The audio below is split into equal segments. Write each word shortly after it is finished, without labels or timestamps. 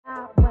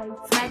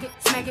smack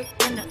it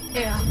in the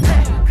air.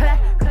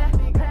 Clap, clap,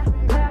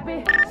 clap, clap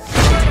it. Put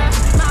up,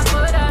 my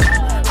foot up.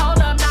 Hold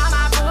up, now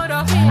my foot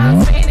up.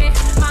 I'm spinning,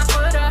 my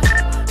foot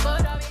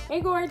up. Hey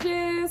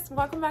gorgeous,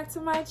 welcome back to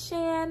my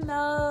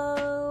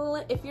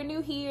channel. If you're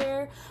new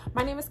here,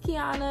 my name is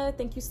Kianna.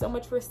 Thank you so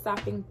much for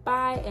stopping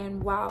by,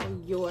 and while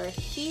you're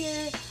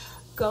here,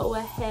 go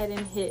ahead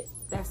and hit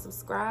that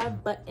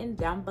subscribe button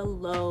down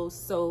below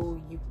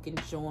so you can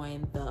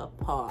join the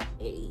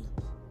party.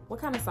 What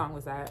kind of song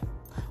was that?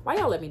 Why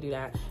y'all let me do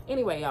that?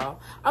 Anyway,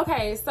 y'all.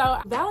 Okay, so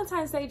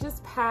Valentine's Day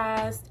just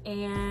passed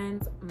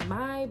and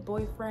my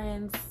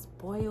boyfriend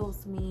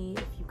spoils me.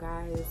 If you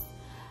guys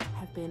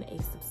have been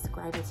a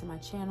subscriber to my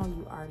channel,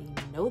 you already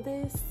know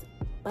this,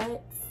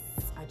 but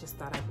I just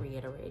thought I'd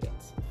reiterate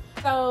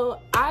it. So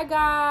I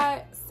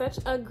got such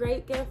a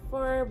great gift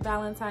for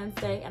Valentine's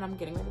Day and I'm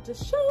getting ready to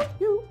show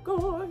you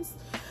guys.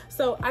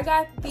 So I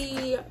got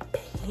the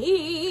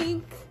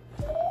PINK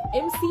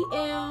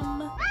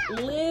MCM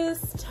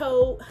Liz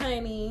Tote,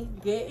 honey.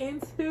 Get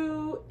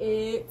into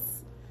it.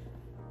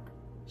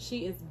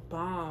 She is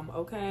bomb,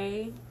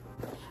 okay?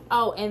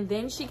 Oh, and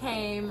then she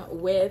came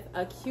with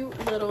a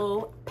cute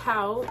little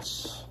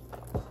pouch.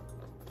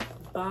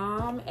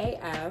 Bomb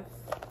AF.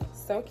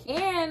 So cute.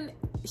 And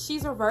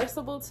she's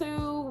reversible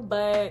too,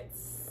 but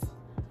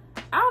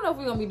I don't know if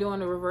we're gonna be doing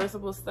the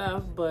reversible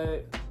stuff,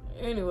 but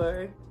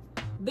anyway.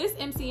 This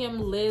MCM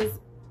Liz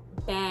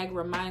bag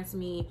reminds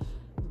me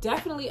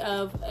definitely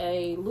of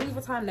a Louis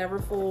Vuitton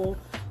Neverfull.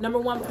 Number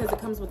one, because it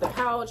comes with a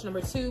pouch.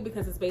 Number two,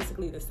 because it's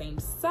basically the same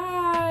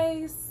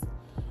size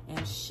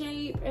and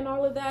shape and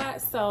all of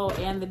that. So,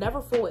 and the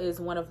Neverfull is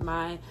one of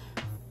my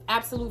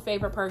absolute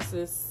favorite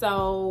purses.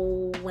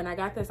 So when I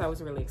got this, I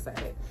was really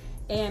excited.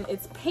 And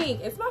it's pink.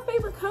 It's my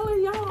favorite color.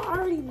 Y'all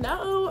already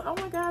know. Oh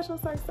my gosh, I'm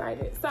so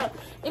excited. So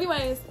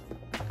anyways,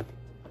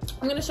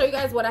 I'm gonna show you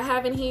guys what I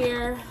have in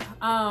here.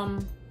 I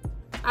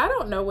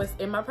don't know what's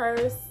in my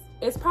purse.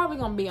 It's probably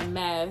gonna be a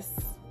mess.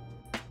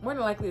 More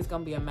than likely it's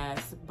gonna be a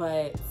mess,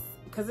 but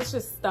because it's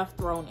just stuff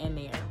thrown in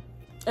there.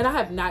 And I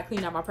have not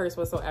cleaned out my purse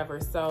whatsoever,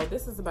 so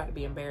this is about to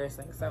be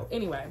embarrassing. So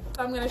anyway,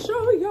 I'm gonna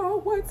show y'all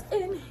what's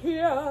in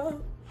here.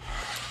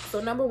 So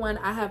number one,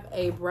 I have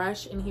a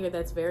brush in here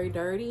that's very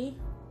dirty.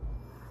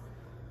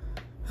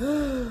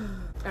 All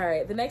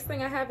right, the next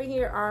thing I have in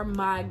here are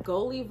my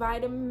Goalie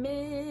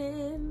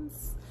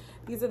vitamins.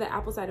 These are the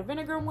apple cider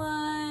vinegar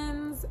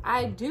ones.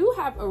 I do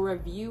have a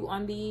review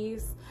on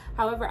these.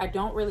 However, I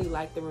don't really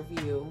like the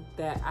review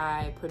that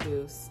I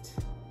produced.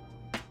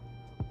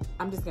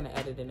 I'm just gonna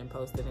edit it and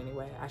post it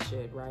anyway. I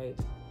should, right?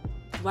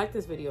 Like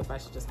this video if I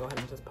should just go ahead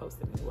and just post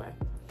it anyway.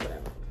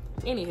 Whatever.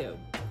 Anywho,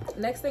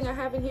 next thing I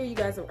have in here, you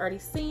guys have already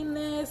seen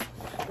this.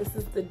 This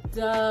is the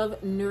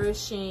Dove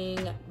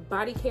Nourishing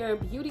Body Care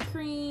Beauty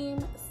Cream.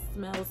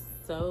 Smells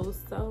so,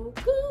 so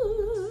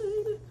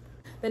good.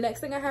 The next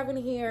thing I have in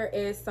here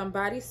is some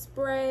body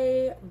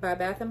spray by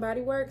Bath &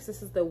 Body Works.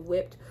 This is the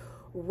Whipped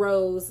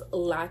Rose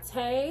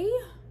Latte.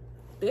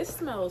 This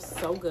smells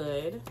so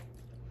good.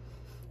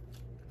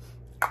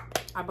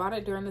 I bought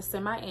it during the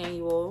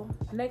semi-annual.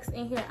 Next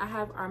in here I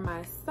have are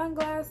my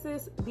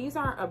sunglasses. These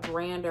aren't a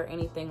brand or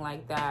anything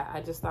like that.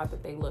 I just thought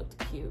that they looked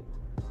cute.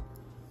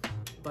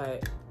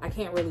 But I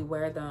can't really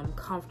wear them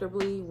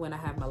comfortably when I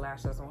have my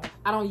lashes on.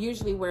 I don't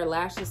usually wear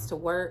lashes to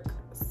work,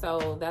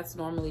 so that's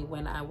normally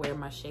when I wear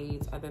my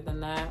shades. Other than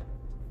that,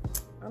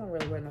 I don't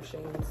really wear no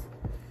shades.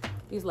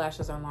 These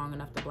lashes are long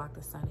enough to block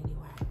the sun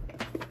anyway.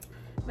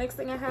 Next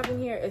thing I have in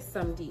here is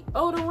some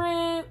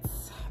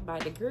deodorants by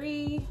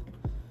Degree,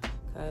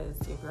 because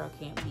your girl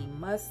can't be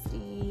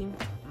musty.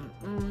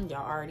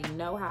 Y'all already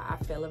know how I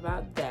feel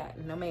about that.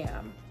 No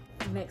ma'am.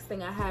 Next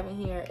thing I have in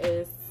here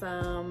is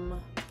some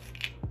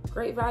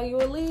Great Value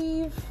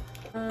Aleve.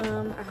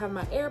 I have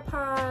my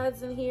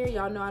AirPods in here.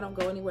 Y'all know I don't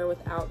go anywhere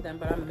without them,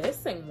 but I'm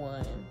missing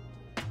one.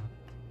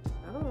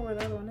 I don't know where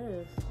that one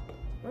is.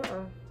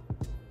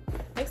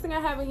 Next thing I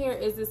have in here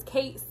is this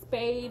Kate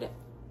Spade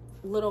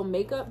little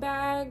makeup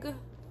bag.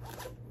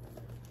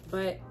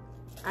 But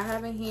I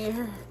have in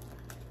here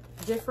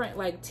different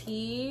like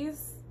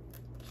teas.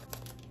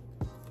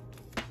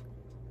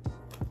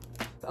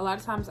 A lot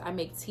of times I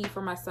make tea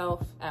for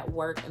myself at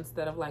work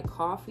instead of like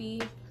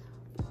coffee.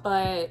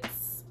 But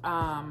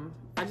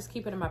I just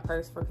keep it in my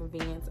purse for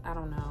convenience. I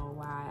don't know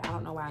why. I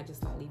don't know why I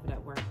just don't leave it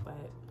at work,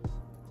 but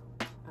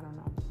I don't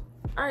know.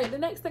 All right, the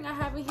next thing I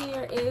have in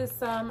here is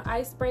some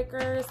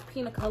icebreakers,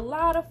 pina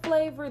colada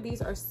flavor.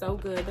 These are so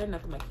good. They're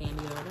nothing but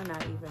candy though. They're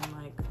not even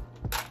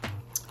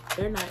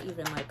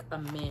like a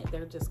mint.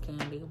 They're just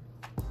candy,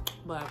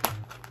 but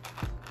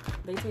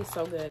they taste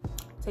so good.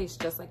 Tastes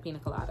just like pina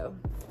colada.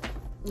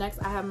 Next,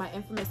 I have my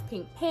infamous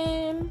pink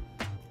pen,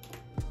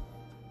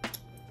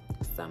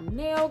 some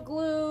nail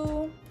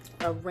glue,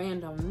 a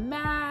random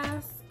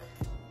mask,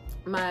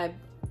 my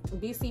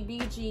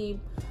BCBG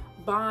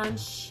Bond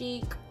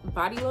Chic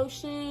body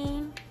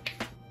lotion.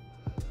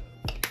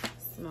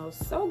 Smells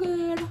so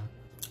good.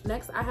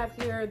 Next, I have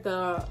here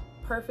the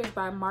Perfect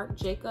by Marc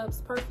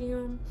Jacobs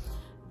perfume.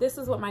 This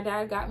is what my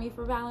dad got me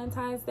for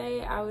Valentine's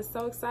Day. I was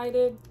so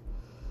excited.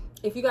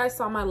 if you guys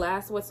saw my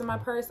last what's in my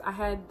purse, I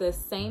had the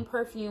same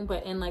perfume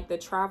but in like the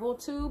travel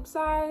tube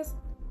size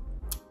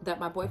that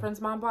my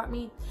boyfriend's mom bought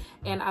me,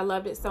 and I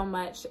loved it so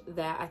much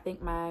that I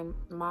think my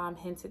mom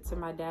hinted to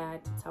my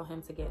dad to tell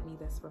him to get me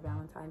this for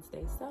Valentine's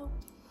Day. So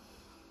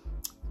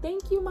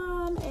thank you,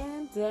 Mom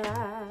and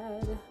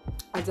Dad.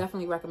 I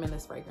definitely recommend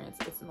this fragrance.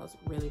 It smells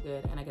really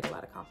good, and I get a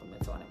lot of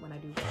compliments on it when I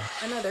do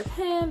that. Another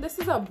pen. This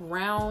is a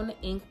brown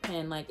ink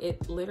pen. Like,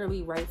 it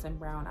literally writes in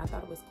brown. I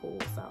thought it was cool,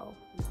 so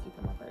just keep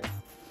it in my purse.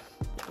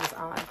 It was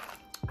odd.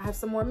 I have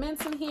some more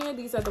mints in here.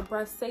 These are the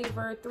Breath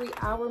Saver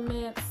 3-hour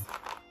mints.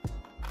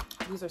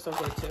 These are so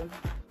good too.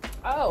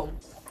 Oh,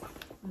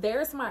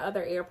 there's my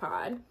other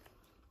AirPod.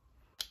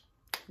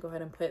 Go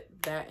ahead and put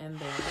that in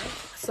there.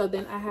 So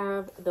then I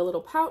have the little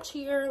pouch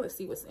here. Let's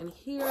see what's in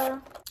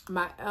here.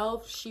 My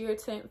e.l.f. sheer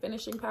tint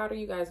finishing powder.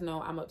 You guys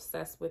know I'm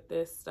obsessed with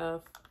this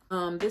stuff.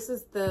 This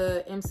is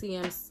the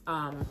MCM's,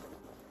 I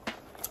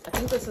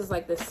think this is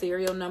like the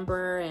serial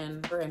number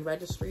and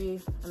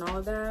registry and all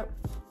of that.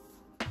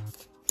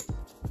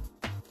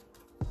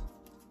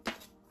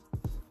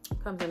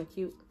 Comes in a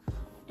cute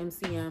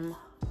MCM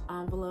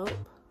envelope.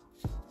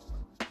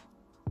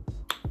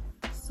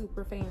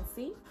 Super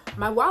fancy.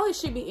 My wallet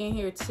should be in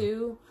here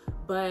too,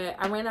 but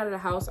I ran out of the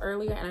house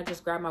earlier and I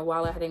just grabbed my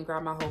wallet. I didn't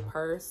grab my whole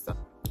purse. So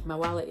my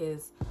wallet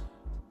is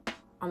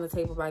on the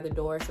table by the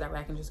door so that way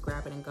I can just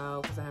grab it and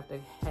go, because I have to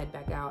head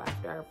back out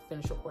after I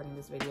finish recording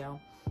this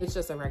video. It's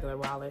just a regular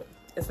wallet.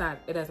 It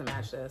doesn't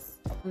match this.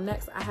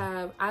 Next I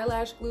have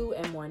eyelash glue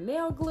and more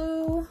nail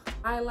glue,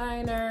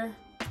 eyeliner,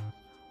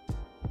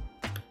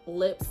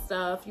 lip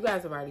stuff. You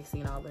guys have already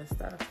seen all this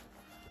stuff.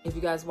 If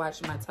you guys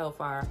watched my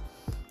Telfar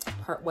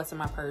what's in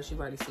my purse, you've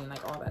already seen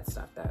like all that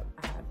stuff that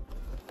I had.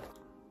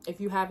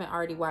 If you haven't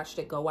already watched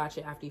it, go watch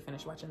it after you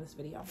finish watching this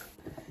video.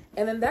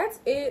 And then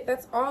that's it.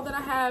 That's all that I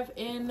have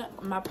in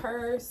my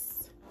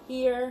purse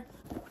here.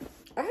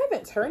 I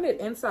haven't turned it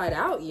inside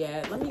out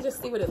yet. Let me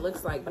just see what it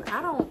looks like, but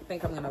I don't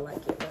think I'm gonna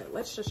like it, but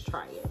let's just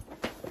try it.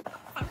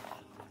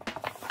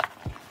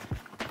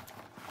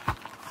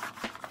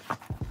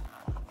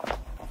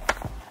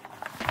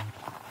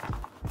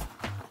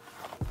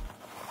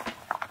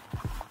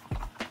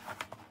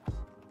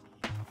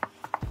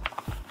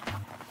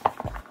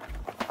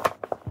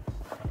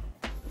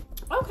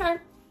 Okay,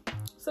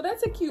 so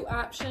that's a cute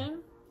option.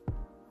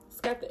 It's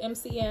got the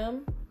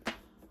MCM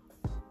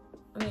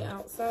on the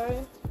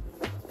outside,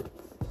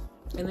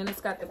 and then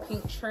it's got the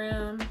pink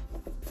trim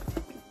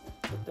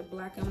with the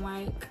black and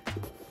white.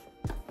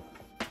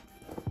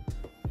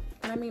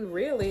 And I mean,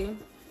 really,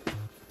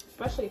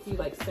 especially if you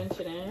like cinch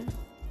it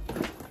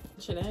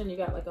in, you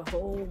got like a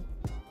whole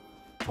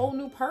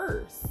new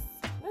purse.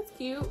 That's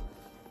cute.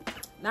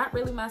 Not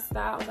really my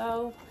style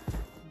though,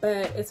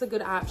 but it's a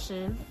good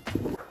option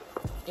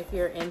if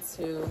you're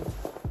into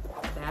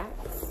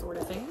that sort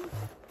of thing.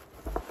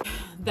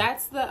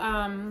 That's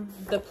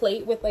the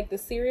plate with like the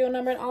serial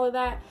number and all of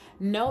that.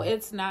 No,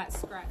 it's not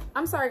scratched.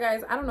 I'm sorry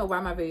guys, I don't know why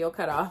my video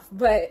cut off,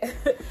 but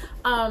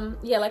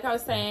yeah, like I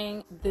was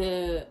saying,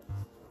 the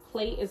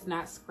plate is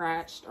not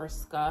scratched or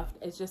scuffed.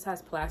 It just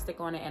has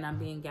plastic on it, and I'm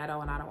being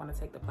ghetto and I don't want to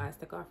take the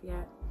plastic off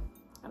yet.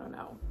 I don't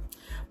know,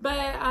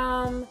 but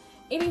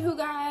anywho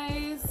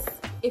guys,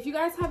 if you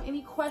guys have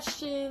any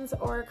questions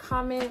or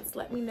comments,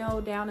 let me know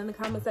down in the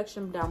comment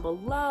section down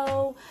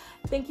below.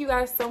 Thank you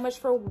guys so much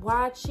for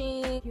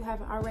watching. If you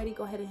haven't already,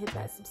 go ahead and hit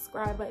that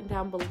subscribe button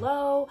down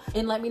below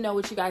and let me know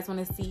what you guys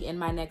want to see in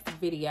my next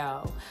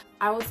video.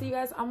 I will see you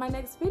guys on my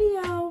next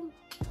video.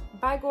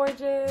 Bye,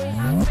 gorgeous.